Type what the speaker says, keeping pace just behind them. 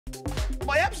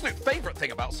My absolute favourite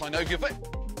thing about synovial fluid...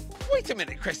 Wait a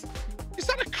minute, Chris. Is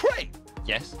that a crane?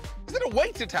 Yes. Is there a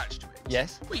weight attached to it?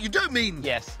 Yes. Wait, you don't mean...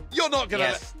 Yes. You're not going to...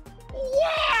 Yes.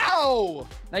 Wow!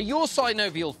 Now, your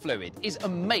synovial fluid is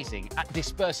amazing at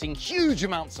dispersing huge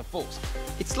amounts of force.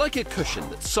 It's like a cushion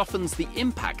that softens the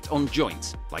impact on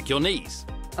joints, like your knees.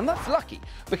 And that's lucky,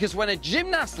 because when a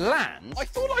gymnast lands... I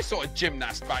thought I saw a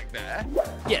gymnast back there.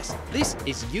 Yes, this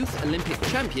is youth Olympic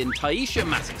champion Taisha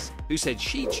Mattis, who said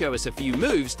she'd show us a few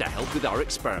moves to help with our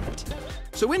experiment.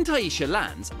 So when Taisha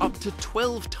lands, up to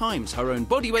 12 times her own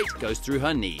body weight goes through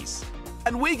her knees.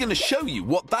 And we're going to show you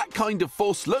what that kind of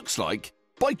force looks like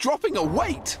by dropping a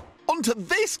weight onto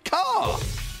this car.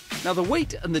 Now, the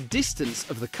weight and the distance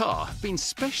of the car have been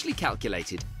specially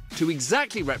calculated to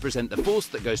exactly represent the force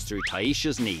that goes through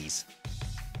Taisha's knees.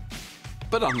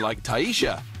 But unlike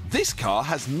Taisha, this car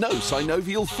has no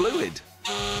synovial fluid.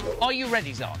 Are you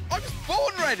ready, Xand? I was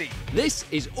born ready. This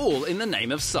is all in the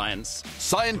name of science.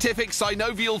 Scientific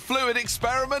synovial fluid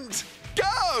experiment,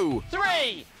 go!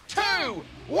 3, 2,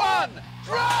 1,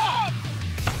 drop!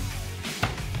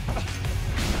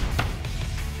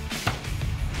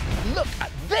 Look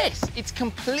at this! It's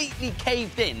completely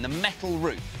caved in the metal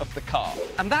roof of the car.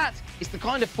 And that is the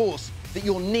kind of force that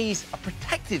your knees are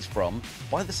protected from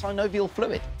by the synovial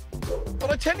fluid. But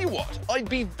I tell you what, I'd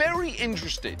be very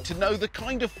interested to know the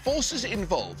kind of forces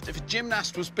involved if a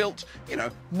gymnast was built, you know,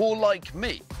 more like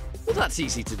me. Well, that's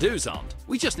easy to do, Xand.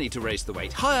 We just need to raise the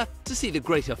weight higher to see the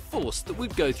greater force that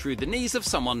would go through the knees of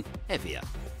someone heavier.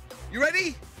 You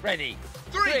ready? Ready?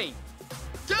 3,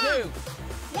 2,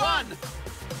 1,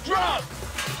 drop!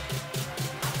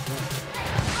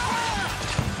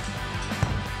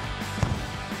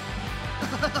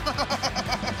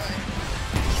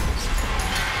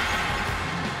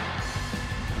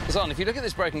 Xand, if you look at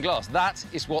this broken glass, that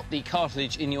is what the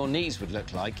cartilage in your knees would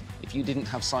look like if you didn't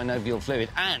have synovial fluid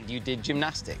and you did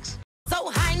gymnastics.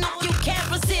 So high, no, you can't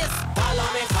resist.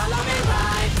 Follow me,